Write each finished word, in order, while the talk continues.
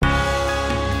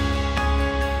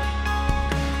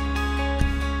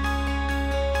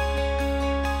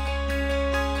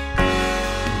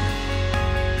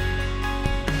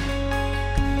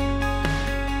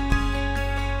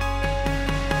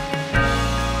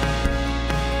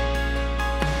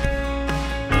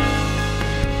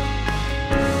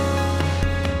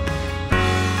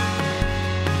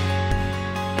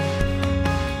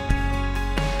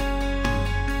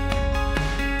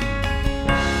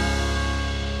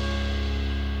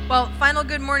Well, final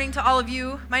good morning to all of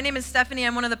you. My name is Stephanie.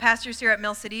 I'm one of the pastors here at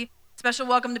Mill City. Special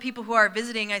welcome to people who are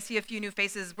visiting. I see a few new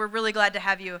faces. We're really glad to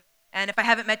have you. And if I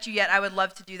haven't met you yet, I would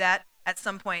love to do that at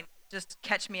some point. Just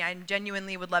catch me. I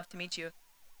genuinely would love to meet you.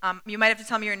 You might have to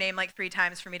tell me your name like 3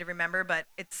 times for me to remember, but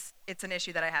it's an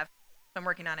issue that I have. So I'm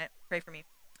working on it. Pray for me.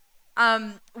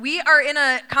 We are in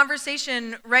a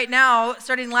conversation right now,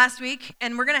 starting last week,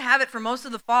 and we're going to have it for most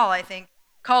of the fall, I think,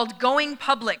 called Going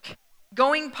Public.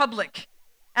 Going Public.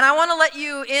 And I want to let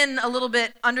you in a little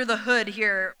bit under the hood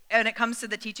here when it comes to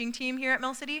the teaching team here at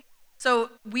Mill City. So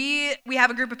we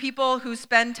have a group of people who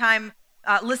spend time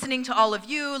listening to all of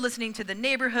you, listening to the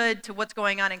neighborhood, to what's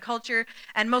going on in culture,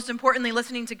 and most importantly,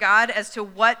 listening to God as to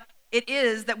what it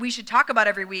is that we should talk about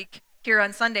every week here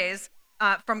on Sundays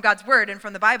from God's Word and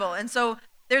from the Bible. And so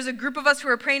there's a group of us who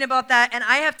are praying about that, and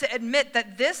I have to admit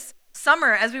that this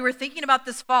summer, as we were thinking about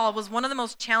this fall, was one of the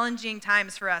most challenging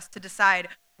times for us to decide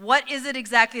what is it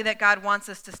exactly that God wants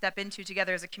us to step into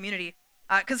together as a community?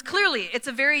 Because clearly, it's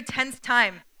a very tense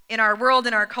time in our world,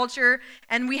 in our culture,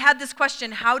 and we had this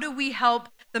question, how do we help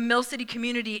the Mill City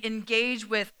community engage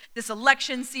with this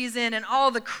election season and all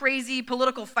the crazy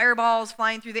political fireballs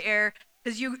flying through the air?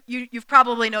 Because you've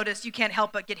probably noticed you can't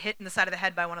help but get hit in the side of the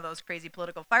head by one of those crazy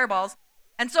political fireballs.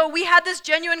 And so we had this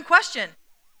genuine question.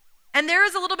 And there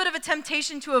is a little bit of a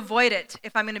temptation to avoid it,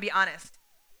 if I'm going to be honest.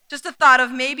 Just a thought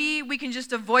of maybe we can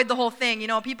just avoid the whole thing. You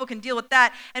know, people can deal with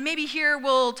that. And maybe here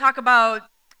we'll talk about,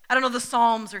 I don't know, the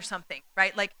Psalms or something,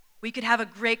 right? Like we could have a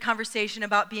great conversation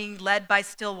about being led by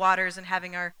still waters and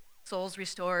having our souls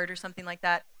restored or something like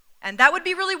that. And that would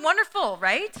be really wonderful,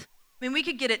 right? I mean, we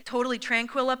could get it totally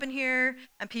tranquil up in here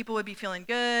and people would be feeling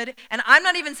good. And I'm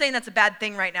not even saying that's a bad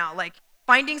thing right now. Like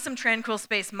finding some tranquil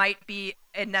space might be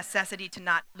a necessity to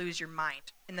not lose your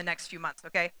mind in the next few months,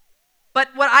 okay? But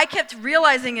what I kept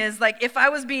realizing is, like, if I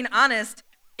was being honest,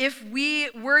 if we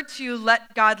were to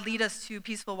let God lead us to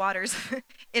peaceful waters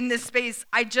in this space,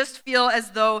 I just feel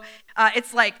as though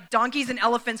it's like donkeys and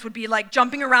elephants would be like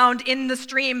jumping around in the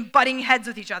stream, butting heads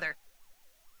with each other.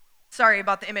 Sorry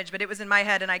about the image, but it was in my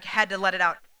head and I had to let it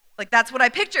out. Like, that's what I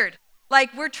pictured.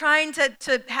 Like, we're trying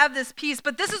to have this peace,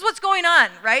 but this is what's going on,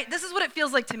 right? This is what it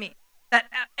feels like to me. That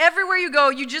everywhere you go,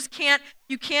 you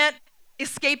can't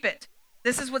escape it.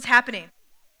 This is what's happening.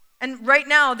 And right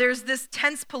now, there's this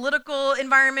tense political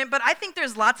environment, but I think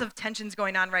there's lots of tensions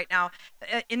going on right now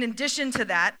in addition to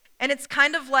that. And it's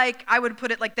kind of like, I would put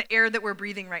it like the air that we're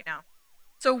breathing right now.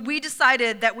 So we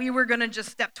decided that we were going to just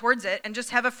step towards it and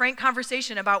just have a frank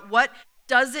conversation about what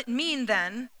does it mean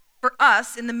then for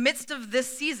us in the midst of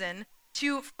this season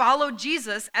to follow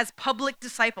Jesus as public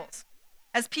disciples.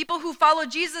 As people who follow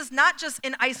Jesus, not just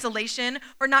in isolation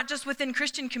or not just within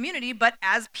Christian community, but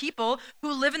as people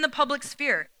who live in the public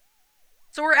sphere.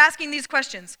 So we're asking these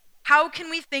questions. How can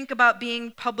we think about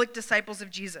being public disciples of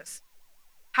Jesus?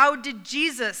 How did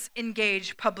Jesus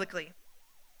engage publicly?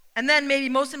 And then maybe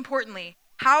most importantly,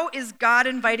 how is God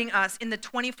inviting us in the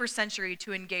 21st century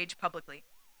to engage publicly?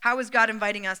 How is God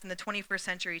inviting us in the 21st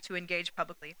century to engage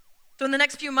publicly? So in the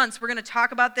next few months, we're going to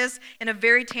talk about this in a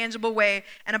very tangible way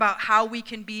and about how we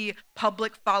can be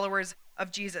public followers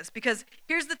of Jesus. Because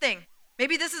here's the thing.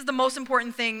 Maybe this is the most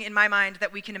important thing in my mind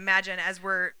that we can imagine as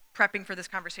we're prepping for this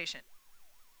conversation.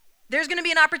 There's going to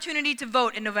be an opportunity to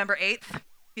vote in November 8th. If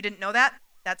you didn't know that,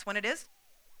 that's when it is.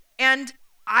 And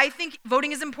I think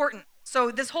voting is important. So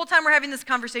this whole time we're having this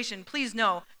conversation, please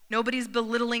know, nobody's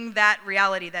belittling that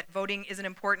reality, that voting is an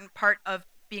important part of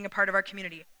being a part of our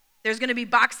community. There's going to be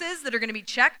boxes that are going to be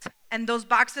checked, and those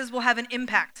boxes will have an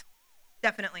impact,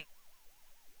 definitely.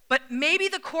 But maybe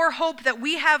the core hope that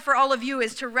we have for all of you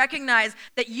is to recognize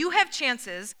that you have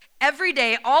chances every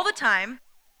day, all the time,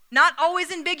 not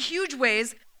always in big, huge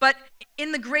ways, but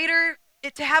in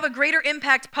to have a greater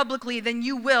impact publicly than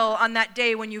you will on that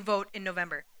day when you vote in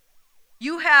November.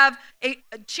 You have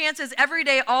chances every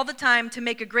day, all the time, to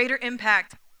make a greater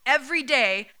impact every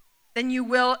day than you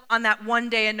will on that one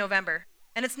day in November.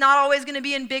 And it's not always going to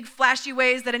be in big, flashy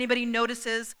ways that anybody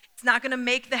notices. It's not going to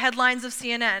make the headlines of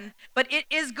CNN, but it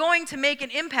is going to make an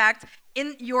impact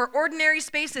in your ordinary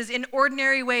spaces, in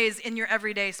ordinary ways, in your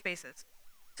everyday spaces.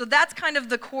 So that's kind of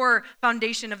the core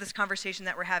foundation of this conversation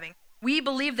that we're having. We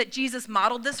believe that Jesus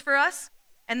modeled this for us,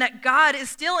 and that God is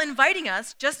still inviting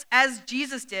us, just as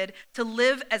Jesus did, to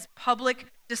live as public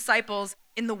disciples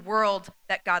in the world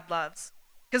that God loves.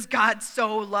 Because God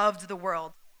so loved the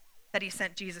world that he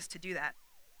sent Jesus to do that.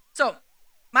 So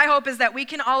my hope is that we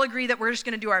can all agree that we're just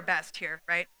going to do our best here,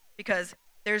 right? Because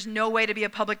there's no way to be a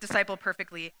public disciple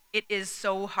perfectly. It is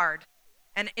so hard.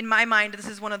 And in my mind, this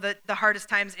is one of the hardest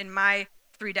times in my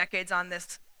 3 decades on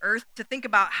this earth to think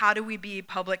about how do we be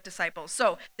public disciples.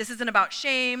 So this isn't about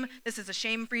shame. This is a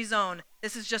shame-free zone.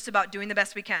 This is just about doing the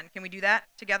best we can. Can we do that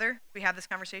together? We have this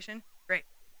conversation? Great.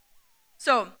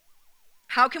 So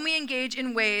how can we engage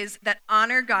in ways that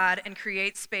honor God and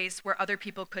create space where other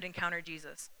people could encounter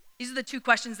Jesus? These are the two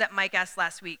questions that Mike asked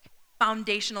last week.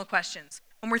 Foundational questions.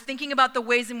 When we're thinking about the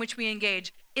ways in which we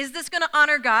engage, is this going to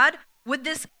honor God? Would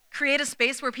this create a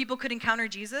space where people could encounter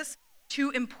Jesus? Two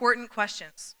important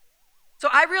questions. So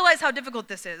I realize how difficult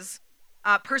this is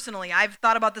personally. I've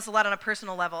thought about this a lot on a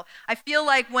personal level. I feel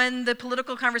like when the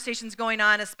political conversation's going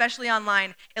on, especially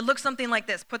online, it looks something like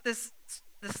this. Put this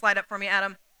slide up for me,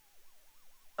 Adam.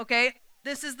 Okay,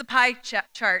 this is the pie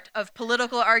chart of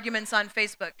political arguments on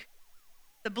Facebook.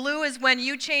 The blue is when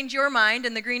you change your mind,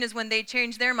 and the green is when they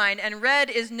change their mind, and red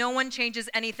is no one changes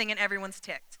anything and everyone's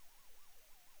ticked.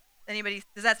 Anybody,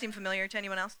 does that seem familiar to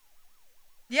anyone else?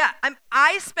 Yeah,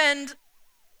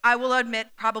 I will admit,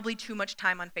 probably too much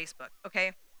time on Facebook,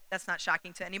 okay? That's not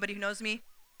shocking to anybody who knows me.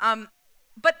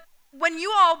 But when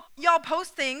y'all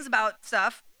post things about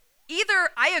stuff, either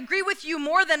I agree with you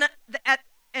more than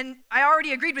and I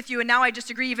already agreed with you, and now I just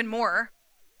agree even more.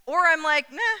 Or I'm like,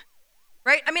 nah,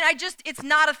 right? I mean, it's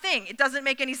not a thing. It doesn't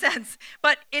make any sense.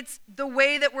 But it's the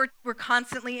way that we're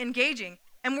constantly engaging.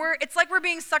 And it's like we're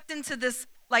being sucked into this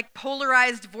like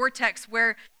polarized vortex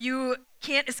where you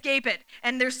can't escape it.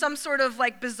 And there's some sort of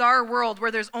like bizarre world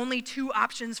where there's only two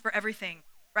options for everything,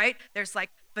 right? There's like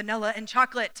vanilla and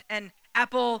chocolate and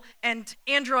Apple and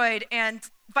Android and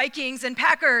Vikings and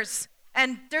Packers.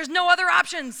 And there's no other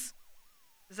options.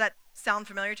 Does that sound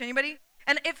familiar to anybody?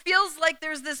 And it feels like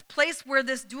there's this place where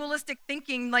this dualistic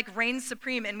thinking like reigns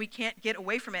supreme and we can't get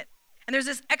away from it. And there's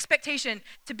this expectation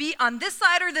to be on this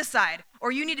side or this side,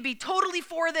 or you need to be totally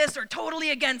for this or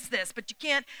totally against this, but you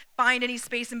can't find any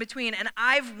space in between. And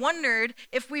I've wondered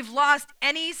if we've lost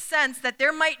any sense that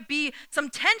there might be some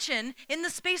tension in the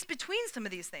space between some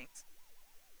of these things.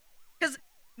 Because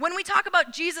when we talk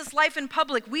about Jesus' life in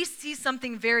public, we see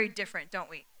something very different, don't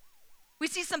we? We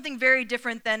see something very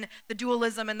different than the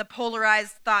dualism and the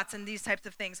polarized thoughts and these types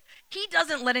of things. He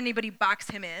doesn't let anybody box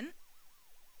him in.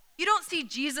 You don't see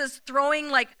Jesus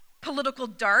throwing like political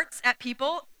darts at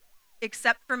people,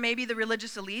 except for maybe the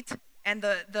religious elite and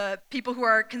the people who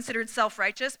are considered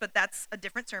self-righteous, but that's a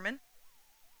different sermon.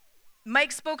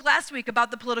 Mike spoke last week about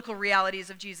the political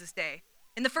realities of Jesus' day.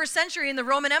 In the first century, in the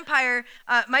Roman Empire,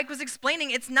 Mike was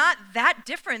explaining it's not that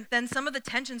different than some of the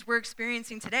tensions we're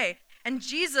experiencing today. And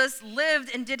Jesus lived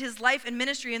and did his life and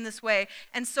ministry in this way.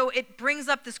 And so it brings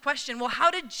up this question, well, how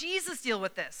did Jesus deal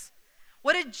with this?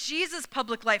 What did Jesus'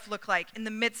 public life look like in the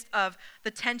midst of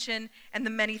the tension and the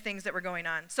many things that were going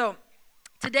on? So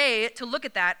today, to look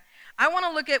at that, I want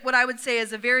to look at what I would say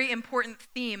is a very important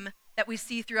theme that we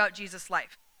see throughout Jesus'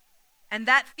 life. And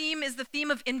that theme is the theme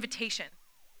of invitation.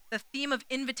 The theme of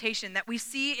invitation that we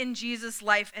see in Jesus'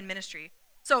 life and ministry.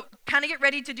 So kind of get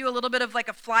ready to do a little bit of like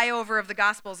a flyover of the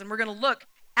Gospels, and we're going to look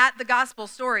at the Gospel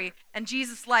story and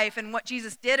Jesus' life and what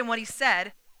Jesus did and what he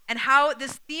said, and how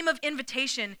this theme of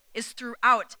invitation is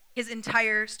throughout his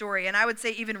entire story, and I would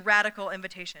say even radical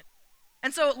invitation.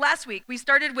 And so last week, we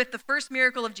started with the first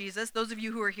miracle of Jesus. Those of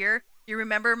you who are here, you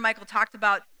remember Michael talked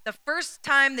about the first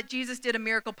time that Jesus did a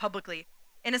miracle publicly.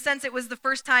 In a sense, it was the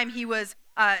first time he was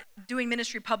doing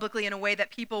ministry publicly in a way that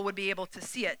people would be able to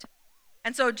see it.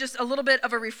 And so just a little bit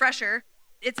of a refresher,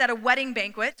 it's at a wedding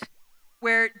banquet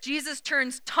where Jesus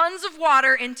turns tons of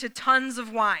water into tons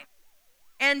of wine.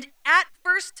 And at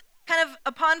first,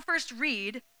 upon first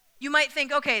read, you might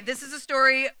think, okay, this is a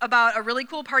story about a really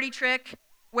cool party trick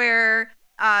where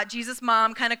Jesus'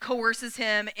 mom kind of coerces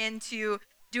him into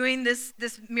doing this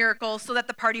miracle so that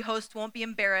the party host won't be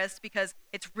embarrassed because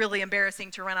it's really embarrassing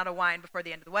to run out of wine before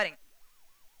the end of the wedding.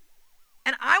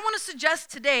 And I want to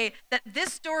suggest today that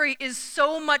this story is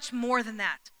so much more than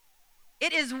that.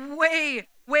 It is way,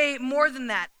 way more than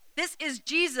that. This is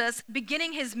Jesus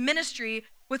beginning his ministry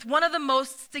with one of the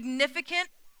most significant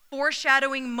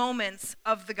foreshadowing moments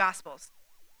of the Gospels.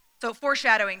 So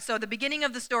foreshadowing, so the beginning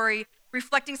of the story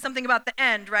reflecting something about the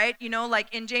end, right? You know,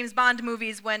 like in James Bond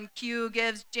movies when Q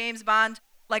gives James Bond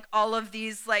like all of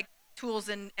these like tools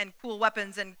and cool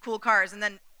weapons and cool cars, and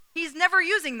then he's never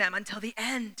using them until the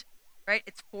end. Right?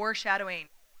 It's foreshadowing.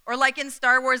 Or like in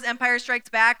Star Wars Empire Strikes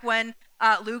Back when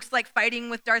Luke's like fighting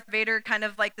with Darth Vader, kind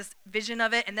of like this vision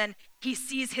of it, and then he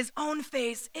sees his own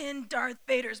face in Darth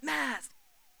Vader's mask.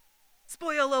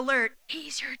 Spoiler alert,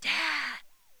 he's your dad.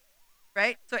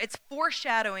 Right? So it's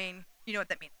foreshadowing. You know what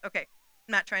that means. Okay,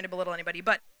 I'm not trying to belittle anybody,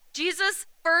 but Jesus'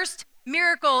 first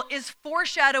miracle is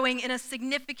foreshadowing in a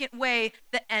significant way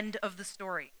the end of the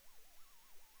story.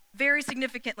 very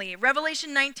significantly.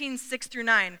 Revelation 19, 6 through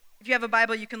 9. If you have a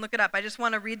Bible, you can look it up. I just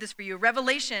want to read this for you.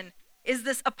 Revelation is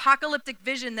this apocalyptic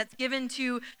vision that's given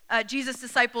to Jesus'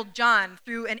 disciple John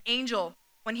through an angel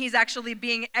when he's actually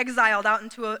being exiled out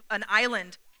into an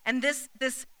island. And this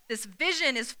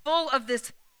vision is full of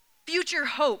this future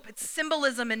hope. It's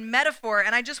symbolism and metaphor.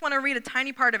 And I just want to read a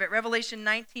tiny part of it, Revelation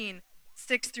 19,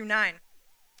 6 through 9.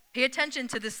 Pay attention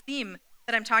to this theme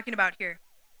that I'm talking about here.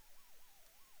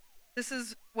 This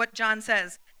is what John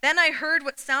says. Then I heard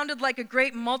what sounded like a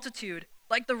great multitude,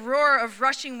 like the roar of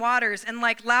rushing waters, and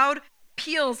like loud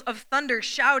peals of thunder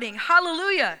shouting,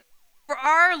 Hallelujah! For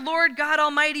our Lord God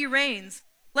Almighty reigns.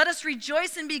 Let us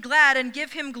rejoice and be glad and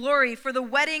give him glory, for the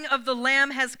wedding of the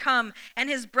Lamb has come, and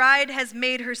his bride has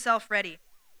made herself ready.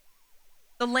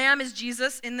 The Lamb is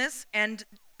Jesus in this, and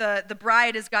the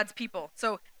bride is God's people.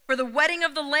 So, for the wedding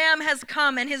of the Lamb has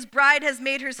come, and his bride has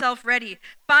made herself ready.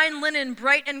 Fine linen,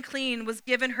 bright and clean, was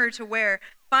given her to wear.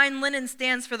 Fine linen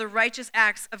stands for the righteous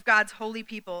acts of God's holy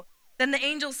people. Then the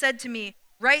angel said to me,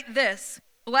 Write this,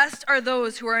 blessed are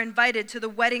those who are invited to the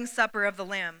wedding supper of the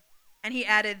Lamb. And he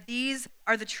added, These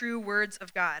are the true words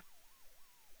of God.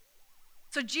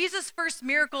 So Jesus' first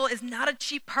miracle is not a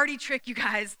cheap party trick, you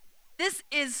guys. This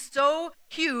is so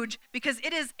huge because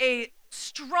it is a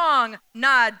strong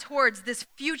nod towards this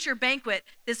future banquet,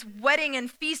 this wedding and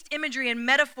feast imagery and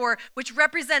metaphor, which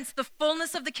represents the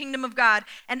fullness of the kingdom of God,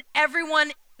 and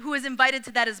everyone who is invited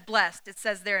to that is blessed, it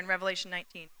says there in Revelation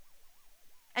 19.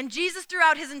 And Jesus,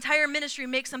 throughout his entire ministry,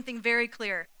 makes something very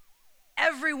clear.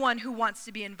 Everyone who wants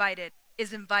to be invited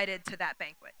is invited to that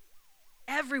banquet.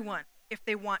 Everyone, if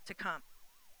they want to come.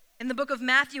 In the book of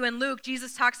Matthew and Luke,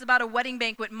 Jesus talks about a wedding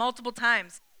banquet multiple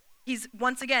times. He's,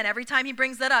 once again, every time he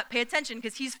brings that up, pay attention,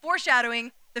 because he's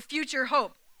foreshadowing the future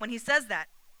hope when he says that.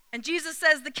 And Jesus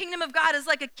says the kingdom of God is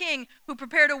like a king who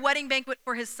prepared a wedding banquet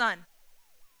for his son.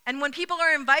 And when people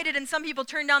are invited and some people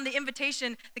turn down the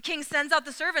invitation, the king sends out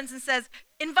the servants and says,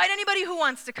 invite anybody who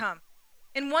wants to come.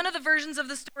 In one of the versions of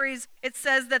the stories, it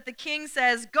says that the king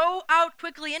says, go out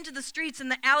quickly into the streets and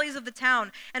the alleys of the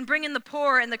town and bring in the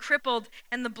poor and the crippled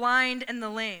and the blind and the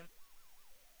lame.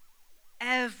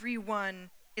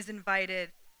 Everyone is invited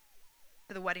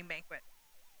to the wedding banquet.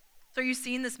 So are you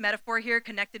seeing this metaphor here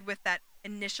connected with that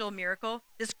initial miracle?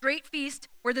 This great feast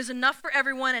where there's enough for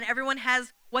everyone and everyone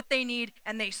has what they need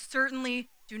and they certainly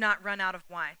do not run out of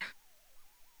wine.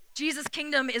 Jesus'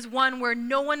 kingdom is one where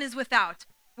no one is without,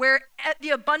 where the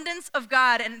abundance of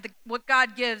God and what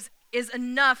God gives is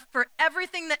enough for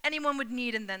everything that anyone would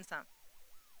need and then some.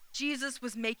 Jesus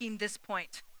was making this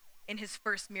point in his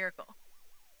first miracle.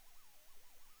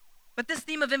 But this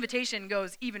theme of invitation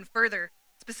goes even further,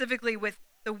 specifically with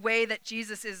the way that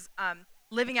Jesus is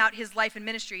living out his life and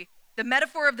ministry. The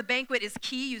metaphor of the banquet is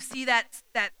key. You see that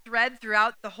thread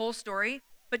throughout the whole story.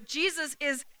 But Jesus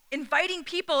is inviting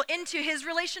people into his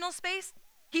relational space.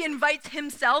 He invites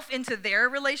himself into their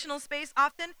relational space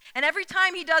often. And every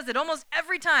time he does it, almost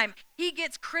every time, he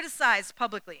gets criticized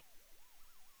publicly.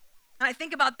 And I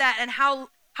think about that and how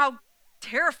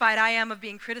terrified I am of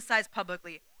being criticized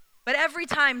publicly. But every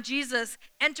time Jesus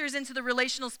enters into the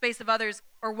relational space of others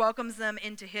or welcomes them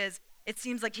into his, it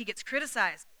seems like he gets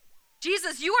criticized.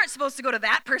 Jesus, you aren't supposed to go to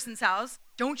that person's house.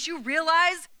 Don't you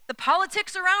realize the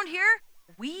politics around here?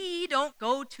 We don't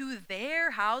go to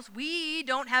their house. We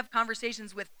don't have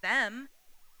conversations with them.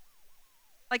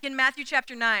 Like in Matthew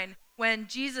chapter 9, when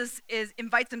Jesus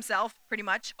invites himself, pretty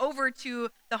much, over to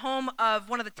the home of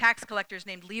one of the tax collectors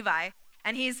named Levi,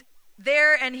 and he's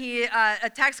there, and a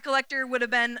tax collector would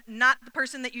have been not the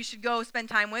person that you should go spend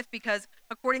time with, because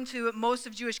according to most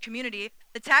of Jewish community,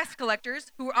 the tax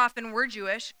collectors, who often were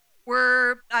Jewish,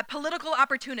 were political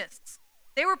opportunists.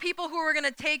 They were people who were going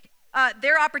to take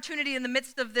their opportunity in the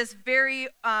midst of this very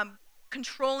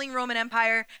controlling Roman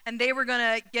Empire, and they were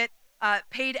going to get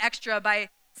paid extra by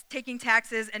taking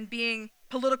taxes and being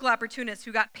political opportunists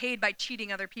who got paid by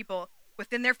cheating other people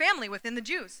within their family, within the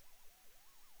Jews.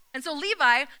 And so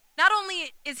Levi, not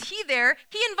only is he there,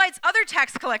 he invites other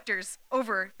tax collectors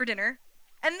over for dinner.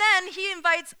 And then he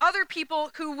invites other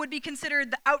people who would be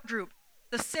considered the out group,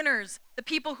 the sinners, the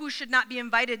people who should not be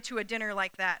invited to a dinner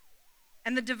like that.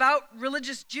 And the devout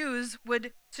religious Jews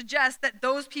would suggest that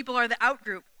those people are the out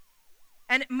group.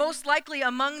 And most likely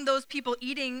among those people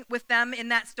eating with them in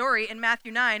that story in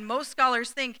Matthew 9, most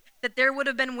scholars think that there would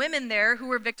have been women there who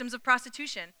were victims of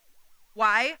prostitution.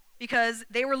 Why? Because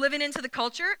they were living into the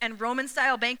culture, and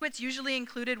Roman-style banquets usually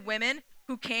included women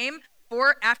who came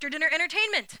for after-dinner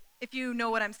entertainment, if you know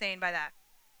what I'm saying by that.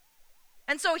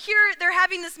 And so here they're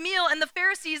having this meal, and the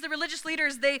Pharisees, the religious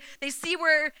leaders, they see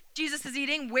where Jesus is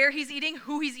eating, where he's eating,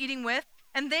 who he's eating with,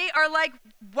 And they are like,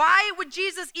 why would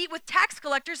Jesus eat with tax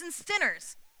collectors and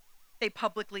sinners? They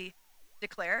publicly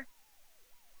declare.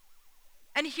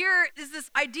 And here is this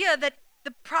idea that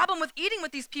the problem with eating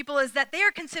with these people is that they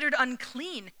are considered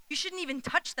unclean. You shouldn't even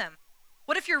touch them.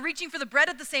 What if you're reaching for the bread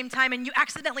at the same time and you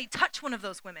accidentally touch one of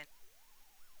those women?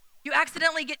 You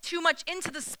accidentally get too much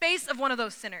into the space of one of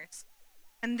those sinners.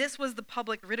 And this was the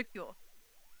public ridicule.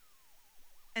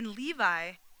 And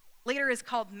Levi later is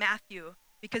called Matthew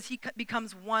because he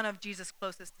becomes one of Jesus'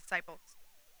 closest disciples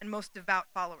and most devout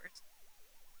followers.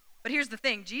 But here's the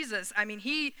thing, Jesus,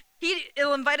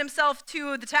 he'll invite himself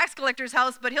to the tax collector's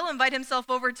house, but he'll invite himself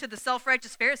over to the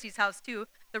self-righteous Pharisee's house too,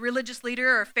 the religious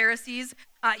leader or Pharisees.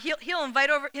 He'll invite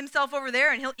himself over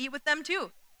there and he'll eat with them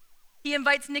too. He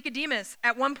invites Nicodemus,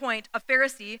 at one point a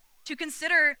Pharisee, to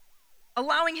consider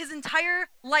allowing his entire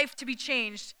life to be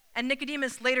changed. And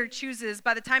Nicodemus later chooses,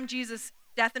 by the time Jesus'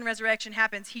 death and resurrection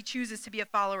happens, he chooses to be a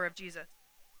follower of Jesus.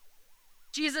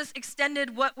 Jesus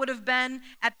extended what would have been,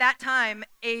 at that time,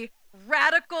 a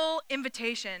radical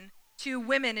invitation to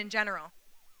women in general.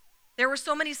 There were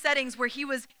so many settings where he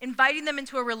was inviting them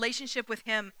into a relationship with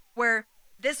him, where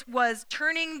this was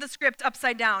turning the script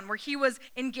upside down, where he was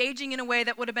engaging in a way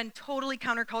that would have been totally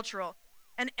countercultural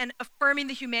and affirming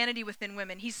the humanity within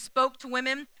women. He spoke to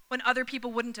women when other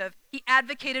people wouldn't have. He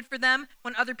advocated for them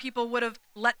when other people would have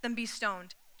let them be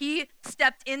stoned. He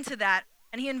stepped into that,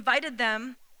 and he invited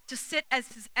them to sit at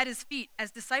his feet as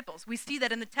disciples. We see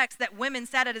that in the text, that women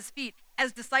sat at his feet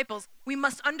as disciples. We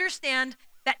must understand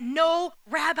that no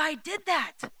rabbi did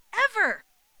that, ever.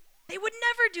 They would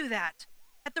never do that,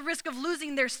 at the risk of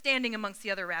losing their standing amongst the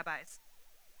other rabbis.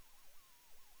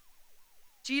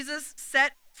 Jesus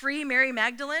set free Mary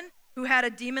Magdalene, who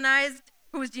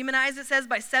was demonized, it says,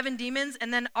 by 7 demons,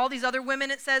 and then all these other women,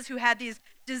 it says, who had these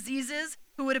diseases,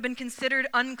 who would have been considered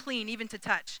unclean even to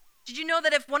touch. Did you know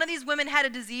that if one of these women had a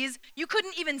disease, you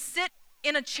couldn't even sit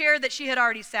in a chair that she had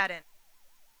already sat in?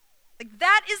 Like,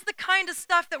 that is the kind of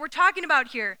stuff that we're talking about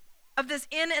here, of this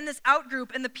in and this out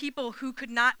group and the people who could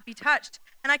not be touched.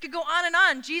 And I could go on and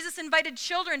on. Jesus invited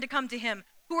children to come to him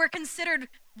who were considered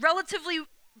relatively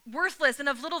worthless and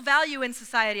of little value in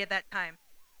society at that time.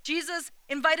 Jesus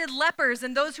invited lepers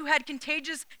and those who had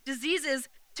contagious diseases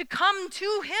to come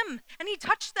to him, and he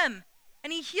touched them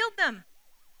and he healed them.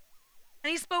 And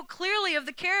he spoke clearly of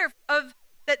the care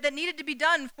that needed to be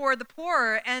done for the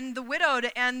poor and the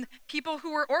widowed and people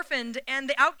who were orphaned and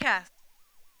the outcast.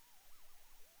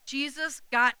 Jesus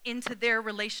got into their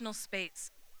relational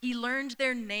space. He learned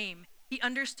their name. He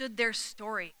understood their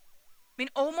story.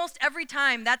 Almost every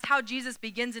time, that's how Jesus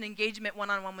begins an engagement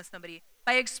one-on-one with somebody,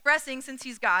 by expressing, since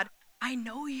he's God, I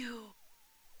know you.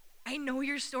 I know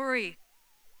your story.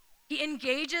 He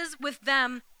engages with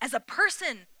them as a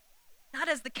person, not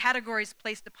as the categories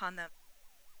placed upon them.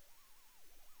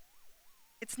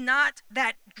 It's not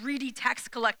that greedy tax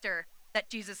collector that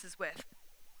Jesus is with.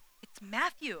 It's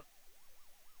Matthew.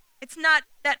 It's not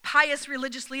that pious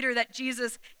religious leader that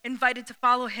Jesus invited to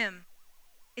follow him.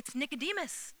 It's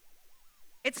Nicodemus.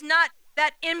 It's not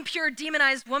that impure,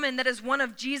 demonized woman that is one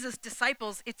of Jesus'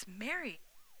 disciples. It's Mary.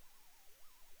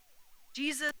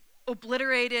 Jesus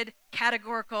obliterated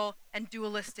categorical and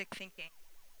dualistic thinking.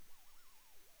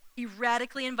 He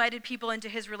radically invited people into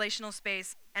his relational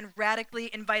space and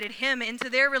radically invited him into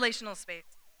their relational space,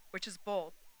 which is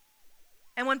bold.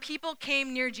 And when people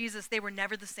came near Jesus, they were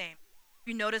never the same.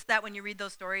 You notice that when you read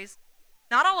those stories?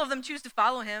 Not all of them choose to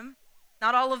follow him.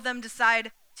 Not all of them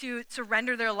decide to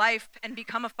surrender their life and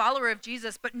become a follower of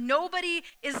Jesus, but nobody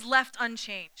is left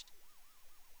unchanged.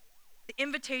 The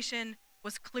invitation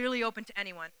was clearly open to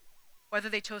anyone, whether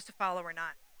they chose to follow or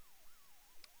not.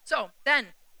 So then,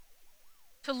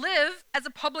 to live as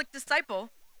a public disciple,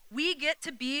 we get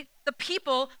to be the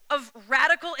people of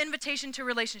radical invitation to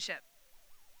relationship.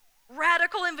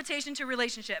 Radical invitation to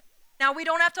relationship. Now, we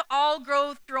don't have to all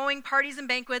go throwing parties and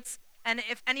banquets. And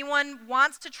if anyone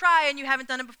wants to try and you haven't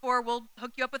done it before, we'll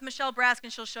hook you up with Michelle Brask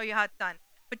and she'll show you how it's done.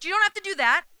 But you don't have to do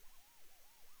that.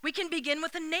 We can begin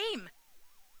with a name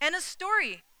and a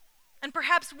story and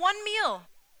perhaps one meal.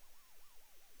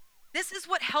 This is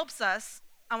what helps us,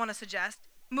 I want to suggest,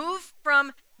 move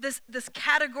from this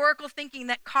categorical thinking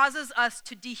that causes us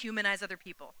to dehumanize other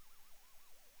people.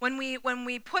 When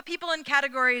we put people in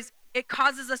categories, it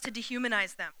causes us to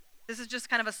dehumanize them. This is just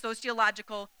kind of a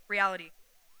sociological reality.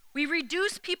 We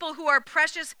reduce people who are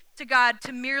precious to God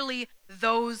to merely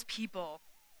those people.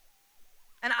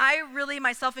 And I really,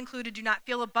 myself included, do not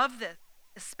feel above this,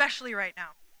 especially right now.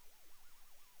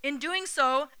 In doing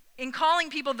so, in calling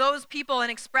people those people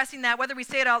and expressing that, whether we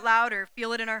say it out loud or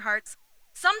feel it in our hearts,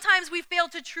 sometimes we fail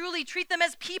to truly treat them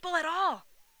as people at all.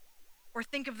 or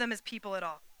think of them as people at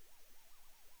all.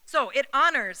 So it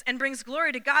honors and brings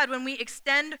glory to God when we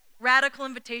extend radical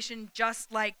invitation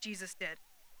just like Jesus did.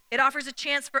 It offers a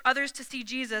chance for others to see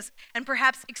Jesus and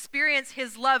perhaps experience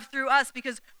his love through us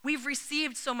because we've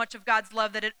received so much of God's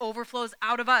love that it overflows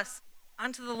out of us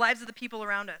onto the lives of the people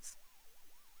around us.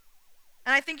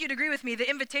 And I think you'd agree with me, the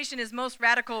invitation is most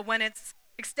radical when it's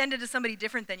extended to somebody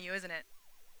different than you, isn't it?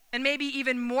 And maybe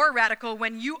even more radical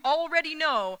when you already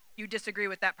know you disagree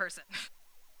with that person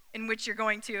in which you're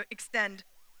going to extend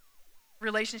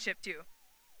relationship to.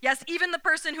 Yes, even the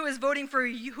person who is voting for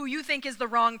you, who you think is the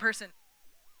wrong person.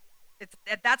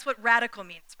 That's what radical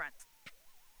means, friends.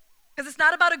 Because it's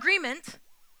not about agreement,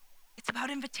 it's about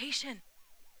invitation.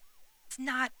 It's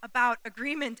not about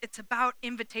agreement, it's about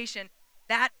invitation.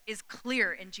 That is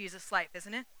clear in Jesus' life,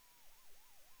 isn't it?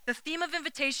 The theme of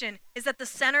invitation is at the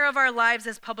center of our lives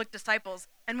as public disciples.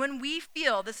 And when we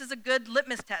feel, this is a good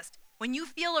litmus test, when you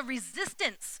feel a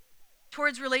resistance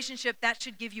towards relationship, that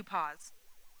should give you pause.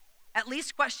 At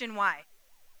least question why.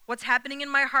 What's happening in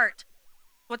my heart?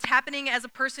 What's happening as a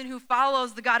person who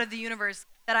follows the God of the universe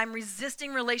that I'm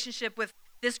resisting relationship with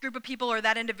this group of people or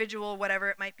that individual, whatever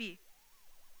it might be?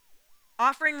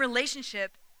 Offering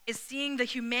relationship is seeing the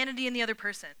humanity in the other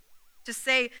person. To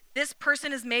say, this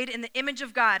person is made in the image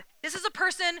of God. This is a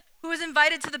person who is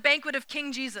invited to the banquet of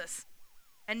King Jesus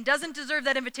and doesn't deserve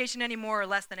that invitation any more or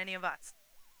less than any of us.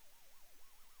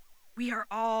 We are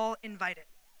all invited.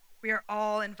 We are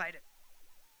all invited.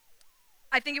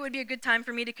 I think it would be a good time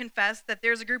for me to confess that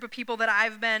there's a group of people that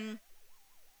I've been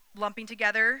lumping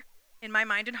together in my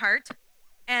mind and heart.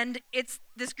 And it's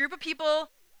this group of people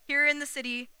here in the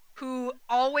city who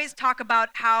always talk about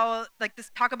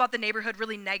talk about the neighborhood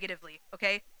really negatively,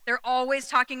 okay? They're always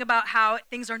talking about how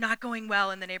things are not going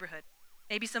well in the neighborhood.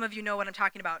 Maybe some of you know what I'm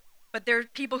talking about. But there are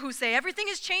people who say, everything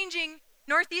is changing.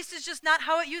 Northeast is just not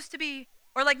how it used to be.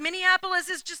 Or like Minneapolis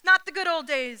is just not the good old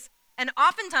days. And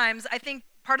oftentimes, I think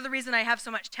part of the reason I have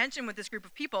so much tension with this group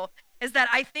of people is that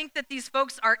I think that these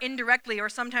folks are indirectly or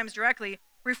sometimes directly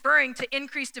referring to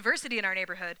increased diversity in our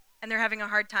neighborhood, and they're having a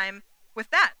hard time with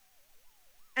that.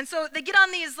 And so they get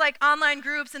on these like online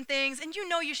groups and things, and you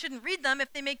know you shouldn't read them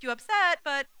if they make you upset,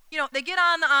 but they get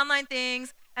on the online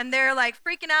things and they're like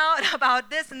freaking out about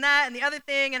this and that and the other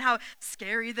thing and how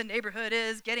scary the neighborhood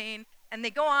is getting. And they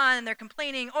go on and they're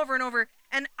complaining over and over.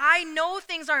 And I know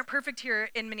things aren't perfect here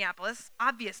in Minneapolis,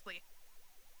 obviously.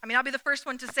 I mean, I'll be the first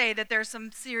one to say that there's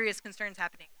some serious concerns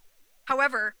happening.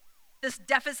 However, this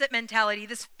deficit mentality,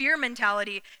 this fear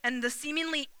mentality, and the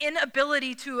seemingly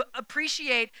inability to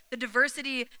appreciate the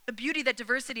diversity, the beauty that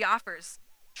diversity offers,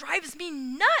 drives me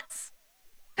nuts.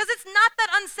 Because it's not that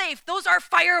unsafe. Those are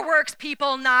fireworks,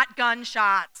 people, not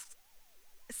gunshots.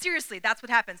 Seriously, that's what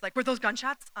happens. Like, were those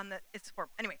gunshots on the, it's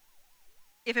horrible. Anyway,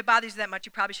 if it bothers you that much,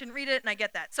 you probably shouldn't read it, and I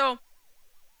get that. So,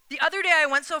 the other day I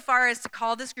went so far as to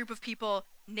call this group of people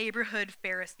neighborhood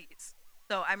Pharisees.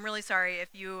 So I'm really sorry if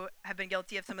you have been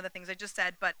guilty of some of the things I just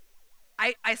said, but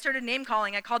I started name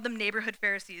calling. I called them neighborhood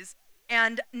Pharisees.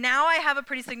 And now I have a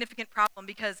pretty significant problem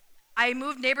because I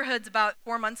moved neighborhoods about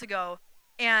 4 months ago,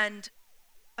 and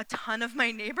a ton of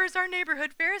my neighbors are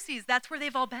neighborhood Pharisees. That's where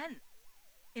they've all been.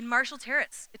 In Marshall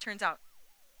Terrace, it turns out.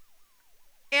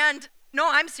 And no,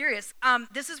 I'm serious.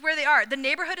 This is where they are. The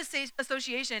Neighborhood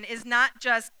Association is not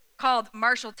just called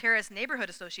Marshall Terrace Neighborhood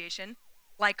Association,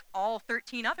 like all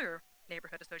 13 other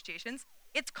neighborhood associations.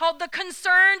 It's called the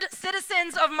Concerned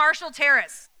Citizens of Marshall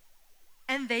Terrace.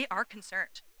 And they are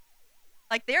concerned.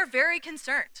 Like, they're very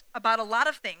concerned about a lot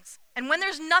of things. And when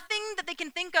there's nothing that they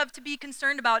can think of to be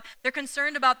concerned about, they're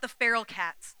concerned about the feral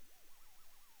cats,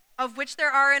 of which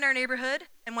there are in our neighborhood,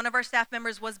 and one of our staff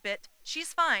members was bit.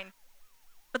 She's fine.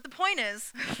 But the point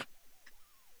is,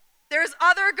 there's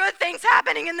other good things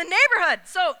happening in the neighborhood.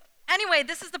 So anyway,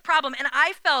 this is the problem. And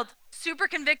I felt super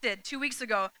convicted 2 weeks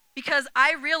ago because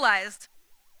I realized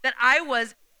that I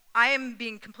am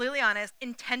being completely honest,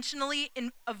 intentionally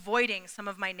avoiding some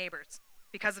of my neighbors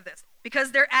because of this.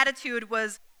 Because their attitude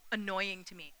was annoying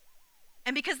to me.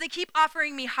 And because they keep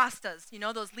offering me hostas,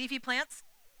 those leafy plants.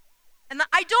 And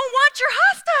I don't want your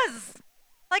hostas.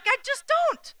 Like, I just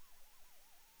don't.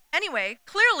 Anyway,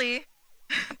 clearly,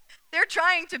 they're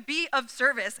trying to be of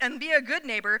service and be a good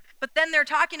neighbor, but then they're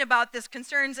talking about this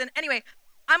concerns. And anyway,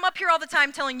 I'm up here all the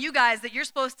time telling you guys that you're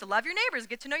supposed to love your neighbors,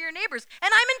 get to know your neighbors,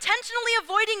 and I'm intentionally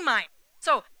avoiding mine.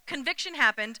 So conviction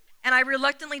happened, and I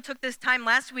reluctantly took this time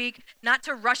last week not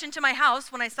to rush into my house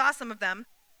when I saw some of them,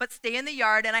 but stay in the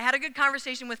yard, and I had a good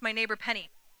conversation with my neighbor, Penny.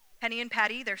 Penny and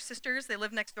Patty, they're sisters, they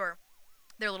live next door.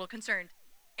 They're a little concerned.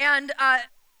 And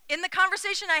in the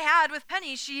conversation I had with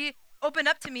Penny, she opened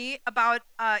up to me about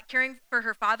caring for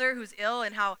her father who's ill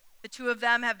and how The two of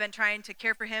them have been trying to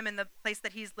care for him in the place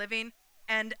that he's living.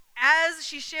 And as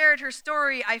she shared her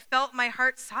story, I felt my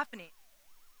heart softening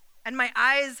and my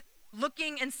eyes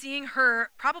looking and seeing her,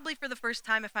 probably for the first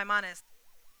time, if I'm honest,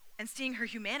 and seeing her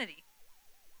humanity.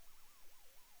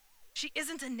 She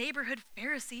isn't a neighborhood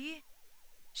Pharisee.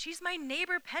 She's my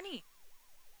neighbor Penny,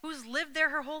 who's lived there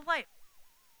her whole life.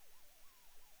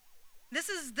 This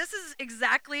is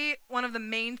exactly one of the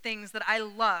main things that I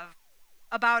love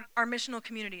about our missional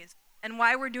communities and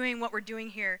why we're doing what we're doing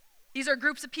here. These are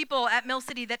groups of people at Mill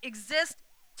City that exist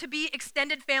to be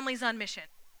extended families on mission.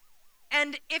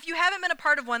 And if you haven't been a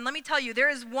part of one, let me tell you, there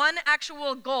is one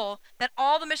actual goal that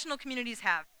all the missional communities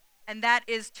have, and that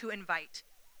is to invite.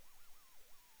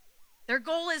 Their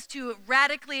goal is to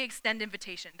radically extend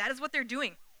invitation. That is what they're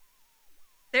doing.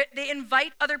 They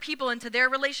invite other people into their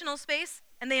relational space,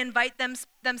 and they invite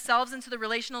themselves into the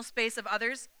relational space of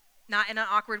others, not in an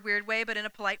awkward, weird way, but in a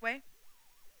polite way.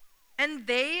 And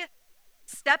they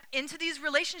step into these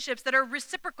relationships that are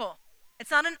reciprocal.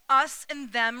 It's not an us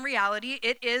and them reality.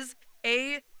 It is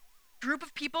a group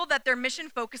of people that their mission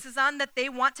focuses on that they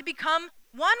want to become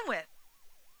one with.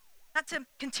 Not to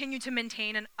continue to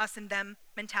maintain an us and them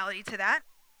mentality to that.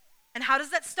 And how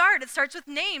does that start? It starts with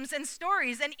names and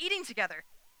stories and eating together.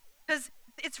 Because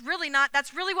that's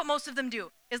really what most of them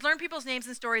do, is learn people's names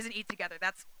and stories and eat together.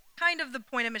 That's kind of the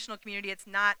point of missional community. It's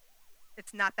not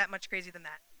that much crazy than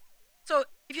that. So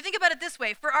if you think about it this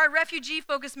way, for our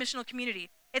refugee-focused missional community,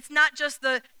 it's not just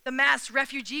the mass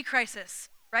refugee crisis,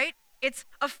 right? It's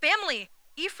a family,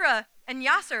 Ifra and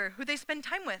Yasser, who they spend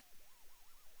time with.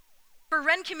 For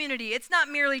Ren community, it's not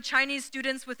merely Chinese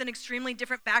students with an extremely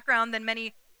different background than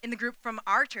many in the group from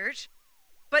our church,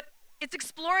 but it's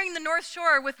exploring the North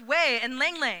Shore with Wei and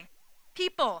Lang Lang,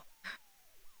 people.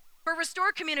 For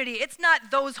Restore community, it's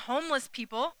not those homeless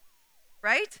people,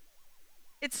 right?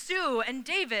 It's Sue and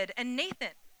David and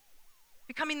Nathan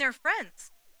becoming their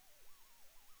friends.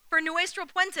 For Nuestro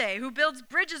Puente, who builds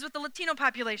bridges with the Latino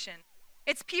population,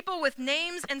 it's people with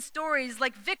names and stories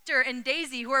like Victor and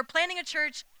Daisy who are planning a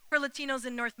church for Latinos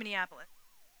in North Minneapolis.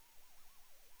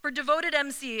 For Devoted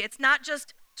MC, it's not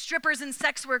just strippers and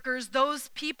sex workers, those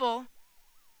people,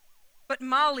 but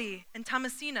Molly and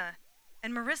Thomasina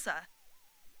and Marissa.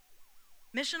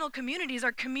 Missional communities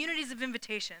are communities of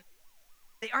invitation.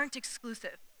 They aren't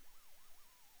exclusive.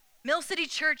 Mill City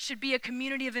Church should be a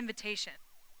community of invitation.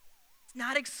 It's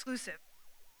not exclusive.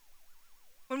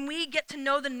 When we get to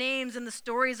know the names and the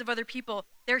stories of other people,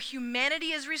 their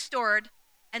humanity is restored,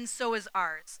 and so is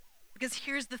ours. Because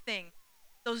here's the thing,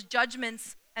 those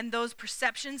judgments and those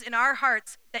perceptions in our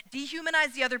hearts that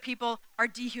dehumanize the other people are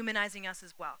dehumanizing us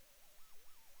as well.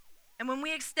 And when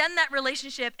we extend that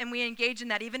relationship and we engage in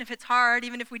that, even if it's hard,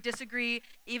 even if we disagree,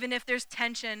 even if there's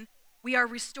tension, we are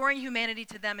restoring humanity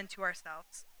to them and to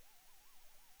ourselves.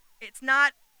 It's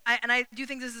not, and I do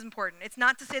think this is important, it's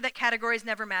not to say that categories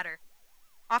never matter.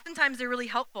 Oftentimes they're really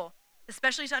helpful,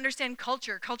 especially to understand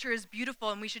culture. Culture is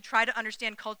beautiful, and we should try to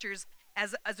understand cultures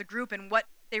as a group and what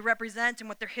they represent and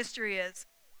what their history is.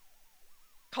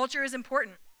 Culture is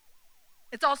important.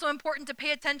 It's also important to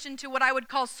pay attention to what I would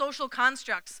call social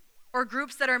constructs, or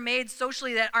groups that are made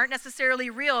socially that aren't necessarily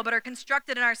real but are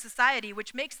constructed in our society,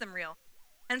 which makes them real.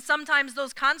 And sometimes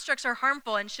those constructs are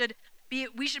harmful and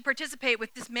we should participate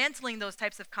with dismantling those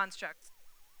types of constructs.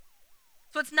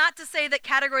 So it's not to say that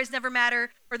categories never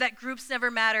matter or that groups never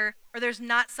matter or there's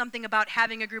not something about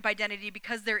having a group identity,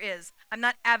 because there is. I'm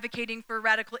not advocating for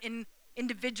radical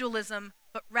individualism,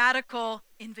 but radical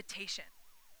invitation.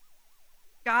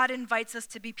 God invites us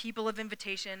to be people of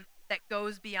invitation that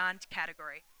goes beyond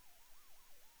category.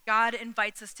 God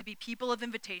invites us to be people of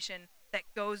invitation that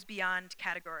goes beyond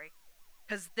category,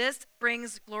 because this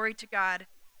brings glory to God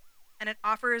and it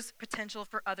offers potential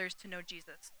for others to know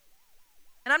Jesus.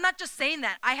 And I'm not just saying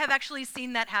that. I have actually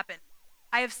seen that happen.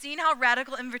 I have seen how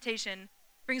radical invitation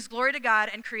brings glory to God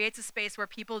and creates a space where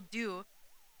people do,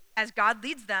 as God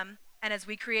leads them, and as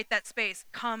we create that space,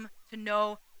 come to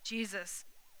know Jesus,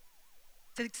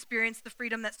 to experience the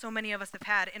freedom that so many of us have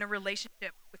had in a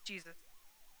relationship with Jesus.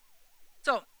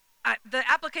 So the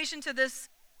application to this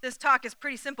talk is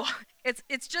pretty simple.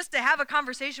 It's just to have a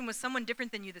conversation with someone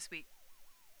different than you this week.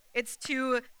 It's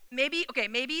to maybe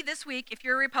this week, if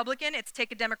you're a Republican, it's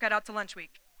take a Democrat out to lunch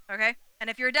week, okay? And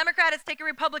if you're a Democrat, it's take a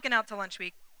Republican out to lunch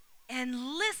week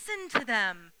and listen to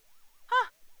them.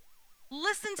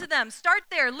 Listen to them. Start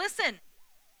there, listen.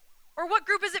 Or what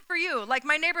group is it for you? Like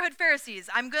my neighborhood Pharisees,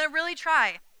 I'm gonna really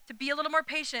try to be a little more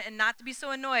patient and not to be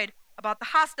so annoyed about the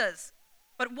hostas.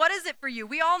 But what is it for you?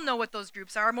 We all know what those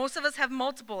groups are. Most of us have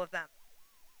multiple of them.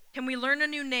 Can we learn a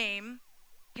new name?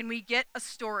 Can we get a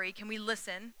story? Can we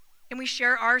listen? Can we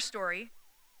share our story?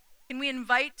 Can we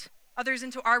invite others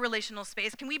into our relational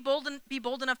space? Can we be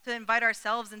bold enough to invite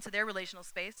ourselves into their relational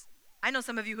space? I know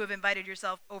some of you who have invited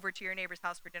yourself over to your neighbor's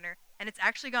house for dinner, and it's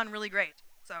actually gone really great.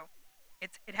 So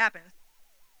it happens.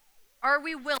 Are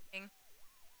we willing,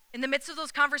 in the midst of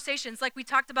those conversations, like we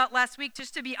talked about last week,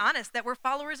 just to be honest that we're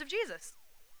followers of Jesus?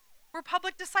 We're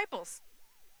public disciples.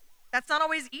 That's not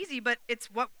always easy, but it's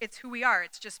who we are.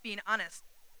 It's just being honest.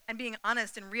 And being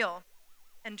honest and real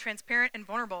and transparent and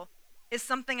vulnerable is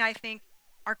something I think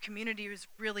our community is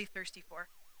really thirsty for.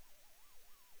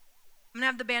 I'm going to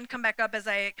have the band come back up as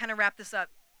I kind of wrap this up.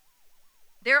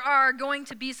 There are going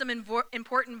to be some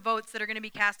important votes that are going to be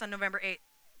cast on November 8th.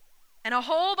 And a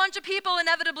whole bunch of people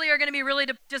inevitably are going to be really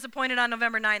disappointed on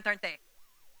November 9th, aren't they?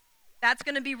 That's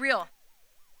going to be real.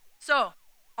 So,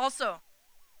 also,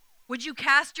 would you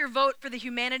cast your vote for the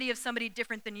humanity of somebody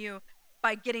different than you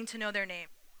by getting to know their name?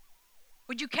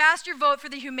 Would you cast your vote for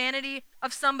the humanity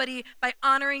of somebody by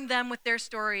honoring them with their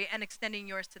story and extending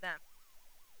yours to them?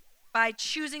 By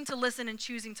choosing to listen and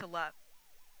choosing to love.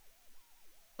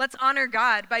 Let's honor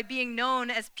God by being known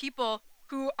as people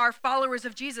who are followers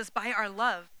of Jesus by our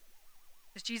love.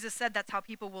 As Jesus said, that's how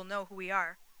people will know who we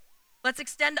are. Let's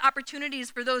extend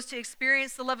opportunities for those to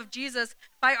experience the love of Jesus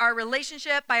by our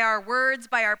relationship, by our words,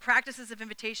 by our practices of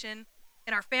invitation,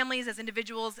 in our families, as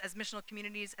individuals, as missional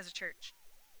communities, as a church.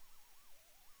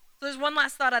 So there's one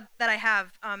last thought that I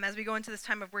have as we go into this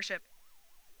time of worship.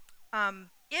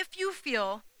 If you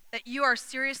feel that you are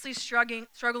seriously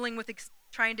struggling with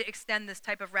trying to extend this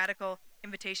type of radical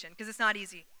invitation, because it's not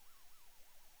easy,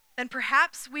 then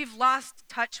perhaps we've lost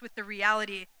touch with the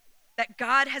reality that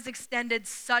God has extended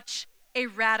such a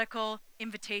radical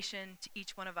invitation to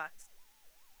each one of us.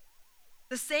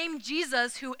 The same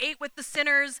Jesus who ate with the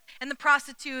sinners and the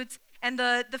prostitutes and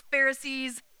the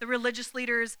Pharisees, the religious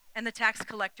leaders, and the tax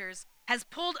collectors has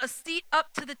pulled a seat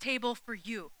up to the table for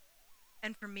you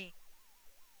and for me.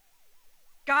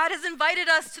 God has invited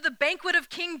us to the banquet of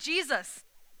King Jesus,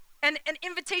 and an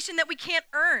invitation that we can't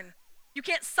earn. You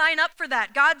can't sign up for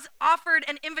that. God's offered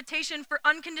an invitation for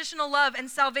unconditional love and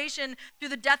salvation through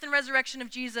the death and resurrection of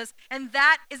Jesus, and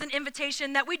that is an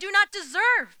invitation that we do not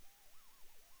deserve.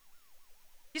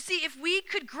 You see, if we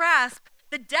could grasp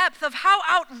the depth of how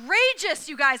outrageous,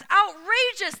 you guys,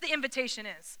 outrageous the invitation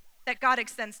is that God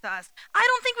extends to us, I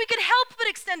don't think we could help but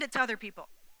extend it to other people.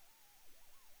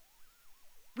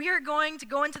 We are going to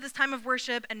go into this time of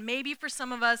worship, and maybe for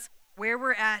some of us, where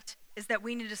we're at is that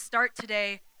we need to start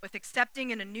today with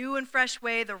accepting in a new and fresh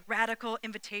way the radical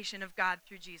invitation of God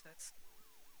through Jesus.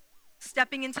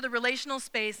 Stepping into the relational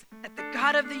space that the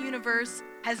God of the universe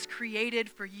has created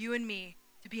for you and me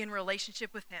to be in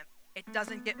relationship with him. It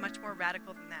doesn't get much more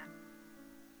radical than that.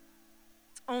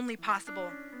 It's only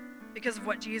possible because of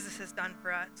what Jesus has done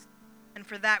for us. And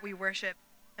for that we worship,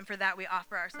 and for that we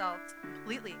offer ourselves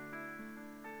completely.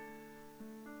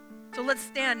 So let's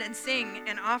stand and sing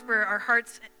and offer our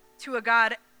hearts to a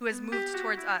God who has moved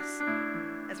towards us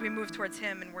as we move towards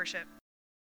him in worship.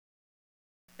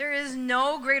 There is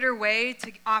no greater way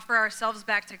to offer ourselves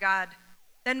back to God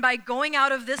than by going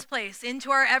out of this place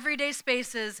into our everyday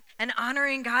spaces and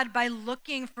honoring God by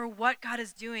looking for what God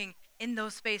is doing in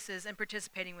those spaces and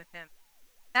participating with him.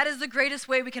 That is the greatest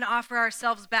way we can offer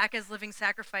ourselves back as living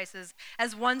sacrifices,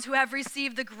 as ones who have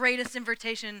received the greatest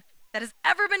invitation that has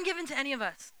ever been given to any of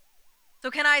us.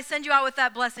 So can I send you out with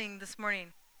that blessing this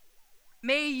morning?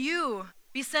 May you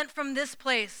be sent from this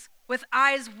place with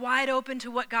eyes wide open to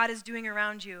what God is doing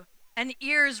around you and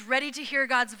ears ready to hear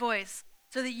God's voice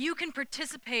so that you can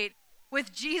participate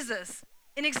with Jesus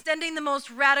in extending the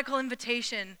most radical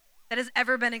invitation that has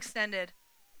ever been extended.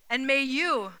 And may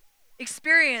you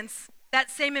experience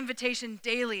that same invitation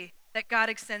daily that God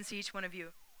extends to each one of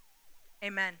you.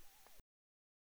 Amen.